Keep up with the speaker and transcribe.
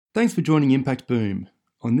Thanks for joining Impact Boom.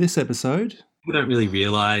 On this episode, We don't really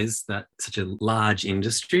realize that such a large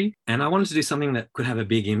industry. And I wanted to do something that could have a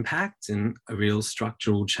big impact and a real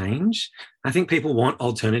structural change. I think people want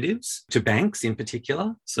alternatives to banks in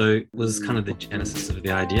particular. So it was kind of the genesis of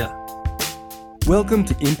the idea. welcome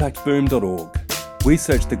to impactboom.org. We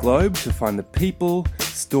search the globe to find the people,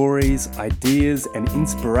 stories, ideas, and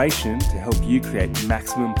inspiration to help you create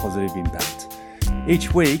maximum positive impact.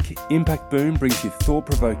 Each week, Impact Boom brings you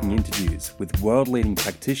thought-provoking interviews with world-leading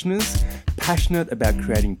practitioners passionate about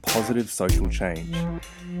creating positive social change.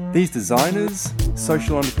 These designers,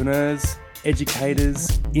 social entrepreneurs,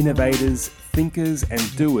 educators, innovators, thinkers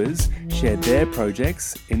and doers share their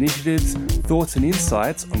projects, initiatives, thoughts and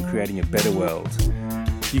insights on creating a better world.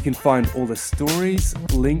 You can find all the stories,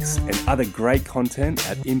 links and other great content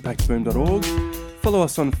at impactboom.org. Follow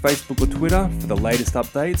us on Facebook or Twitter for the latest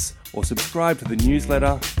updates, or subscribe to the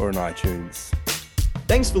newsletter or on iTunes.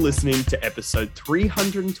 Thanks for listening to episode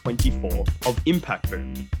 324 of Impact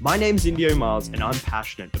Boom. My name's Indio Miles and I'm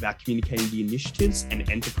passionate about communicating the initiatives and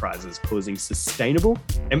enterprises causing sustainable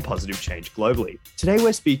and positive change globally. Today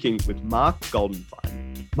we're speaking with Mark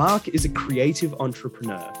Goldenfein. Mark is a creative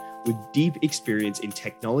entrepreneur with deep experience in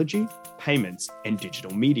technology, payments, and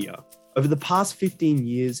digital media. Over the past 15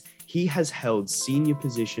 years, he has held senior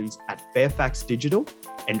positions at Fairfax Digital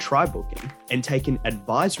and TryBooking and taken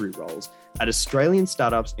advisory roles at Australian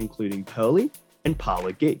startups including Pearly and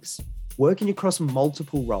Parlor Gigs. Working across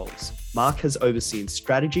multiple roles, Mark has overseen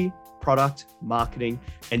strategy, product, marketing,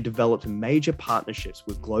 and developed major partnerships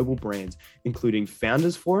with global brands including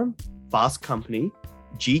Founders Forum, Fast Company,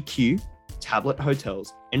 GQ, Tablet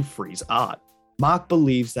Hotels, and Frieze Art. Mark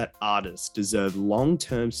believes that artists deserve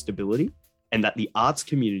long-term stability and that the arts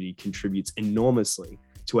community contributes enormously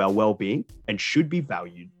to our well-being and should be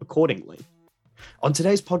valued accordingly. On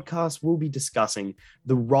today's podcast, we'll be discussing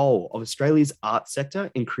the role of Australia's arts sector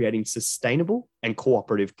in creating sustainable and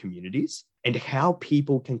cooperative communities and how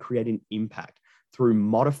people can create an impact through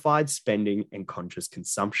modified spending and conscious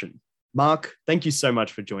consumption. Mark, thank you so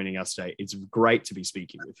much for joining us today. It's great to be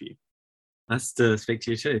speaking with you. Nice to speak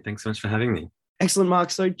to you too. Thanks so much for having me. Excellent, Mark.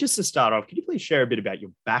 So just to start off, could you please share a bit about your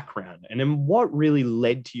background and then what really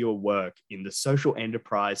led to your work in the social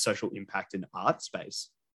enterprise, social impact and art space?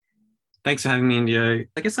 Thanks for having me, Indio.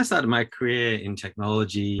 I guess I started my career in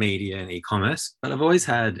technology, media, and e-commerce, but I've always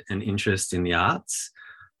had an interest in the arts.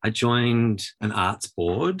 I joined an arts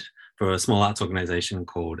board for a small arts organisation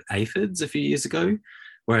called Aphids a few years ago,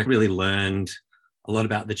 where I really learned a lot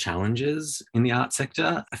about the challenges in the arts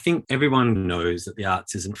sector. I think everyone knows that the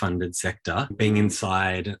arts isn't a funded sector. Being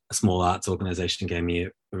inside a small arts organisation gave me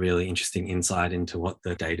a really interesting insight into what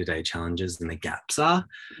the day-to-day challenges and the gaps are.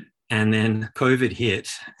 And then COVID hit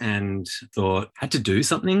and thought I had to do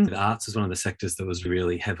something. The arts was one of the sectors that was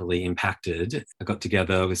really heavily impacted. I got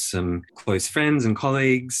together with some close friends and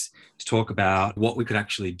colleagues to talk about what we could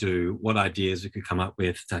actually do, what ideas we could come up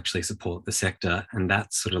with to actually support the sector. And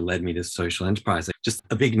that sort of led me to social enterprise. Just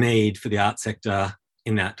a big need for the arts sector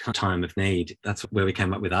in that time of need. That's where we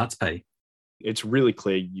came up with ArtsPay. It's really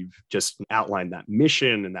clear you've just outlined that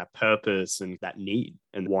mission and that purpose and that need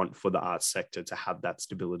and want for the arts sector to have that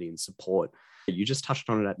stability and support. You just touched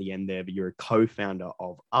on it at the end there, but you're a co-founder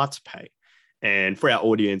of ArtsPay. And for our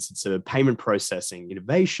audience, it's a payment processing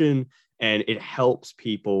innovation and it helps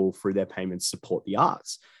people through their payments support the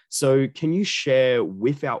arts. So can you share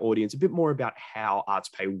with our audience a bit more about how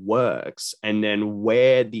ArtsPay works and then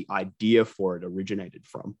where the idea for it originated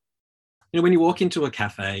from? When you walk into a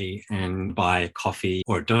cafe and buy a coffee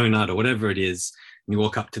or a donut or whatever it is, and you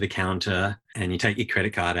walk up to the counter and you take your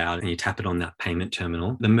credit card out and you tap it on that payment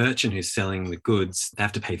terminal, the merchant who's selling the goods, they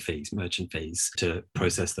have to pay fees, merchant fees, to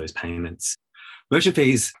process those payments. Merchant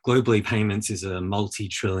fees, globally, payments is a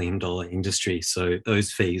multi-trillion-dollar industry, so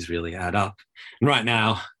those fees really add up. And right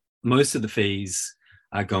now, most of the fees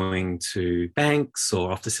are going to banks or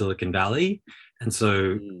off to Silicon Valley. And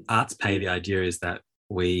so ArtsPay, the idea is that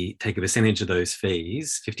we take a percentage of those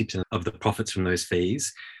fees, 50% of the profits from those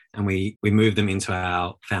fees, and we move them into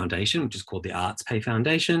our foundation, which is called the ArtsPay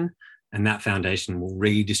Foundation. And that foundation will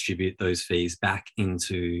redistribute those fees back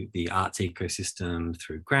into the arts ecosystem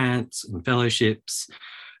through grants and fellowships.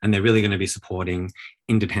 And they're really going to be supporting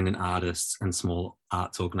independent artists and small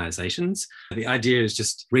arts organizations. The idea is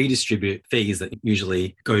just redistribute fees that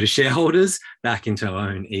usually go to shareholders back into our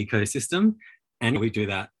own ecosystem. And we do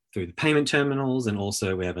that through the payment terminals, and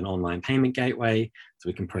also we have an online payment gateway so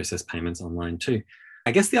we can process payments online too.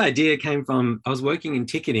 I guess the idea came from, I was working in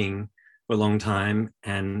ticketing for a long time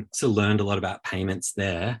and so learned a lot about payments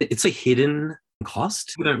there. It's a hidden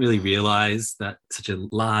cost. We don't really realize that such a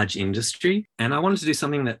large industry. And I wanted to do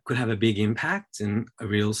something that could have a big impact and a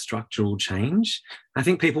real structural change. I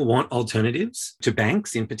think people want alternatives to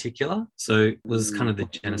banks in particular. So it was kind of the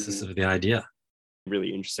genesis of the idea.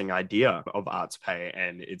 Really interesting idea of ArtsPay,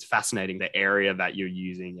 and it's fascinating the area that you're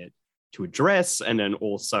using it to address, and then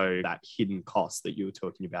also that hidden cost that you were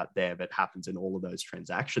talking about there that happens in all of those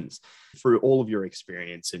transactions. Through all of your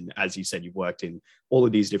experience, and as you said, you've worked in all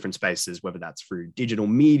of these different spaces, whether that's through digital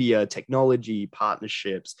media, technology,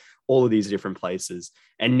 partnerships, all of these different places,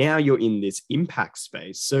 and now you're in this impact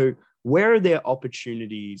space. So where are there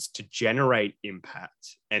opportunities to generate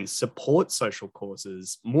impact and support social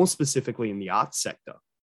causes, more specifically in the arts sector?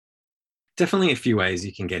 Definitely a few ways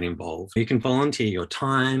you can get involved. You can volunteer your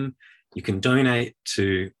time. You can donate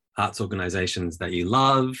to arts organisations that you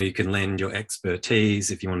love. You can lend your expertise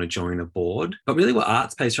if you want to join a board. But really what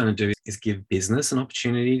ArtsPay is trying to do is give business an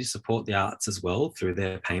opportunity to support the arts as well through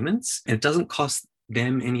their payments. And it doesn't cost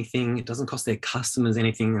them anything. It doesn't cost their customers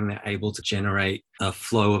anything, and they're able to generate a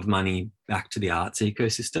flow of money back to the arts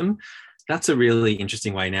ecosystem. That's a really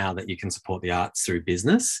interesting way now that you can support the arts through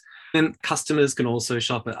business. And customers can also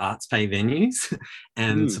shop at ArtsPay venues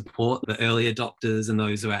and support the early adopters and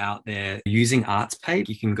those who are out there using ArtsPay.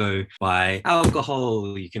 You can go buy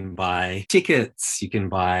alcohol, you can buy tickets, you can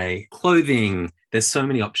buy clothing. There's so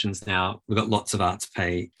many options now. We've got lots of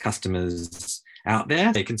ArtsPay customers out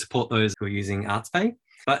there. They can support those who are using ArtsPay.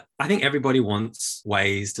 But I think everybody wants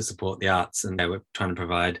ways to support the arts, and they were trying to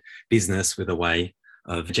provide business with a way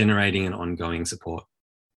of generating an ongoing support.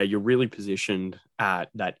 You're really positioned at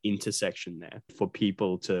that intersection there for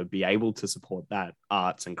people to be able to support that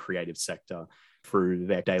arts and creative sector through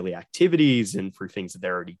their daily activities and through things that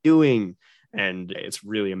they're already doing. And it's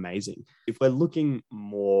really amazing. If we're looking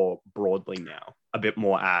more broadly now, a bit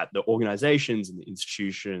more at the organizations and the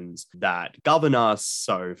institutions that govern us,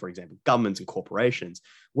 so for example, governments and corporations,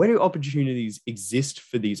 where do opportunities exist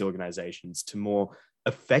for these organizations to more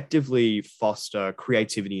effectively foster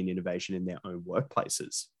creativity and innovation in their own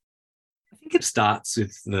workplaces? I think it starts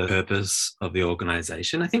with the purpose of the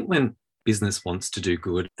organization. I think when business wants to do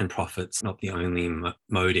good and profit's not the only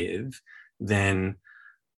motive, then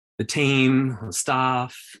the team or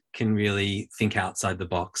staff can really think outside the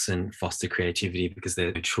box and foster creativity because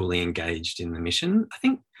they're truly engaged in the mission. I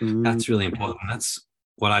think that's really important. That's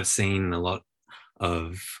what I've seen a lot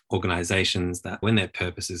of organizations, that when their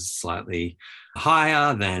purpose is slightly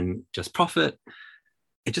higher than just profit,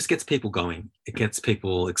 it just gets people going. It gets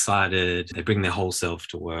people excited. They bring their whole self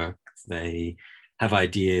to work. They have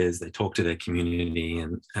ideas. They talk to their community.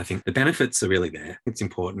 And I think the benefits are really there. It's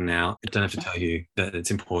important now. I don't have to tell you that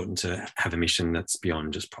it's important to have a mission that's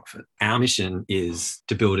beyond just profit. Our mission is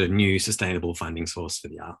to build a new sustainable funding source for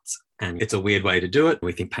the arts. And it's a weird way to do it.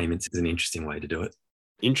 We think payments is an interesting way to do it.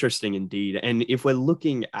 Interesting indeed. And if we're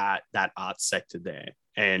looking at that arts sector there,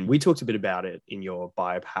 and we talked a bit about it in your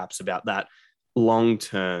bio, perhaps, about that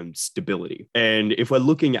long-term stability. And if we're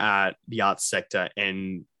looking at the arts sector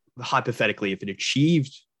and hypothetically, if it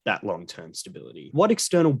achieved that long-term stability, what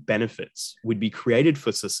external benefits would be created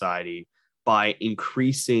for society by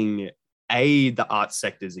increasing the arts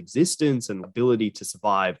sector's existence and ability to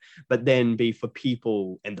survive, but then B, for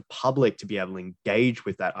people and the public to be able to engage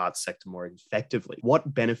with that arts sector more effectively?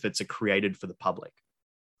 What benefits are created for the public?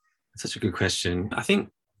 That's such a good question. I think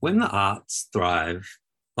when the arts thrive,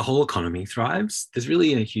 the whole economy thrives. There's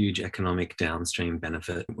really a huge economic downstream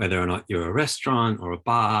benefit, whether or not you're a restaurant or a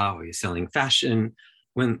bar or you're selling fashion.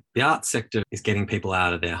 When the arts sector is getting people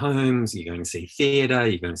out of their homes, you're going to see theatre,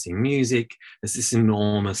 you're going to see music, there's this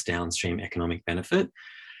enormous downstream economic benefit.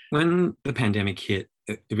 When the pandemic hit,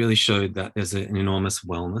 it really showed that there's an enormous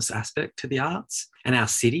wellness aspect to the arts, and our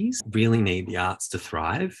cities really need the arts to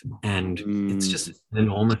thrive. And it's just an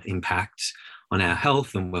enormous impact on our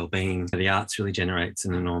health and well-being. The arts really generates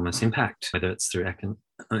an enormous impact, whether it's through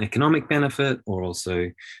economic benefit or also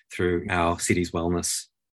through our city's wellness.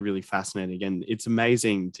 Really fascinating. And it's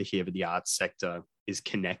amazing to hear that the arts sector is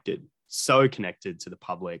connected, so connected to the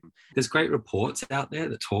public. There's great reports out there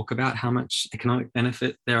that talk about how much economic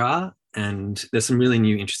benefit there are. And there's some really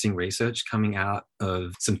new, interesting research coming out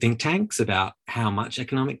of some think tanks about how much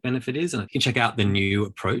economic benefit is. And you can check out The New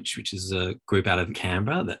Approach, which is a group out of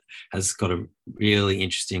Canberra that has got a really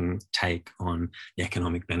interesting take on the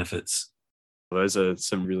economic benefits. Those are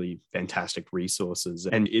some really fantastic resources.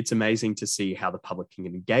 And it's amazing to see how the public can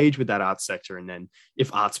engage with that arts sector. And then if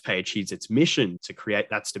ArtsPay achieves its mission to create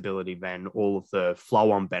that stability, then all of the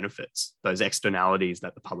flow-on benefits, those externalities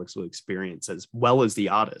that the public will experience, as well as the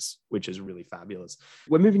artists, which is really fabulous.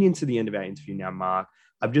 We're moving into the end of our interview now, Mark.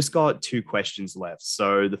 I've just got two questions left.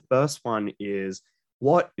 So the first one is,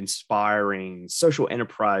 what inspiring social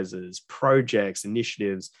enterprises, projects,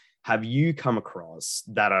 initiatives have you come across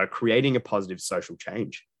that are creating a positive social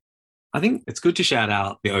change? I think it's good to shout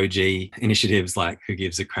out the OG initiatives like Who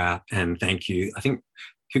Gives a Crap and Thank You. I think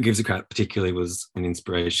Who Gives a Crap particularly was an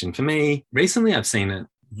inspiration for me. Recently, I've seen a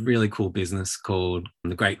really cool business called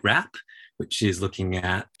The Great Wrap, which is looking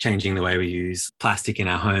at changing the way we use plastic in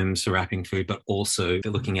our homes for wrapping food, but also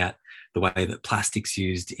they're looking at the way that plastic's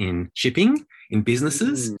used in shipping in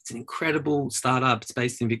businesses. It's an incredible startup. It's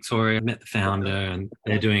based in Victoria. I met the founder and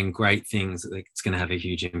they're doing great things. It's going to have a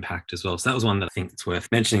huge impact as well. So that was one that I think it's worth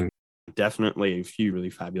mentioning. Definitely a few really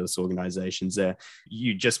fabulous organizations there.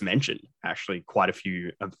 You just mentioned actually quite a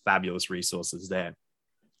few fabulous resources there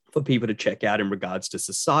for people to check out in regards to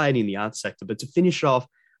society and the arts sector. But to finish off,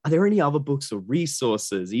 are there any other books or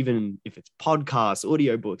resources, even if it's podcasts,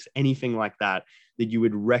 audiobooks, anything like that, that you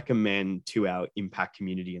would recommend to our impact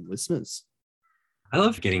community and listeners? I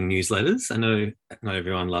love getting newsletters. I know not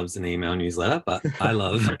everyone loves an email newsletter, but I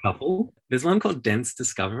love a couple. There's one called Dense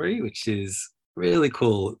Discovery, which is really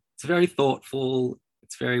cool. It's very thoughtful.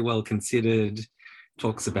 It's very well considered.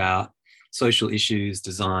 Talks about social issues,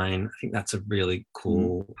 design. I think that's a really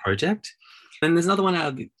cool project. And there's another one out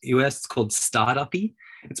of the US, it's called Startupy.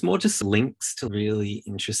 It's more just links to really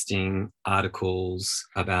interesting articles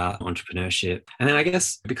about entrepreneurship. And then I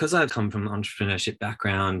guess because I've come from an entrepreneurship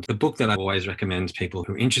background, the book that I always recommend people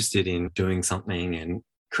who are interested in doing something and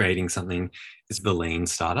creating something is The Lean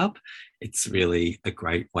Startup. It's really a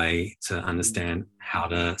great way to understand how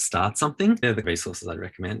to start something. They're the resources I'd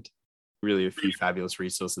recommend. Really a few fabulous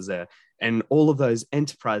resources there. And all of those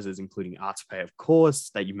enterprises, including Artipay, of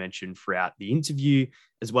course, that you mentioned throughout the interview,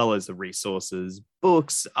 as well as the resources,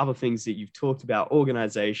 books, other things that you've talked about,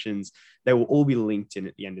 organizations, they will all be linked in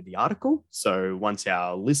at the end of the article. So once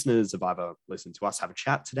our listeners have either listened to us have a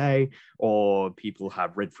chat today, or people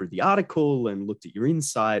have read through the article and looked at your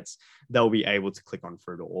insights, they'll be able to click on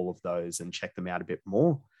through to all of those and check them out a bit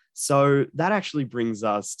more. So that actually brings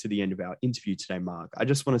us to the end of our interview today, Mark. I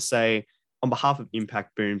just want to say, on behalf of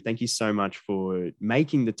Impact Boom, thank you so much for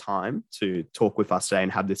making the time to talk with us today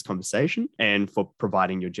and have this conversation, and for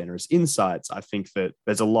providing your generous insights. I think that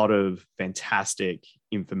there's a lot of fantastic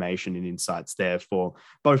information and insights there for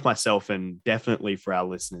both myself and definitely for our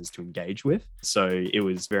listeners to engage with. So it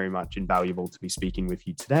was very much invaluable to be speaking with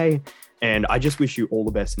you today. And I just wish you all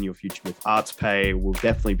the best in your future with Artipay. We'll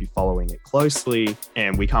definitely be following it closely,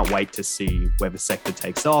 and we can't wait to see where the sector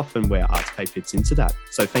takes off and where Artipay fits into that.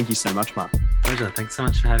 So thank you so much, Mark. Pleasure. Thanks so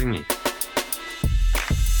much for having me.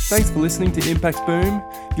 Thanks for listening to Impact Boom.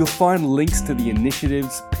 You'll find links to the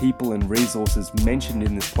initiatives, people and resources mentioned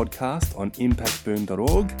in this podcast on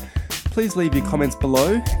impactboom.org. Please leave your comments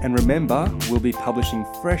below, and remember, we'll be publishing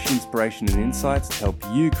fresh inspiration and insights to help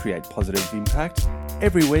you create positive impact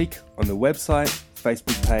every week on the website,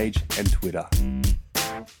 Facebook page and Twitter.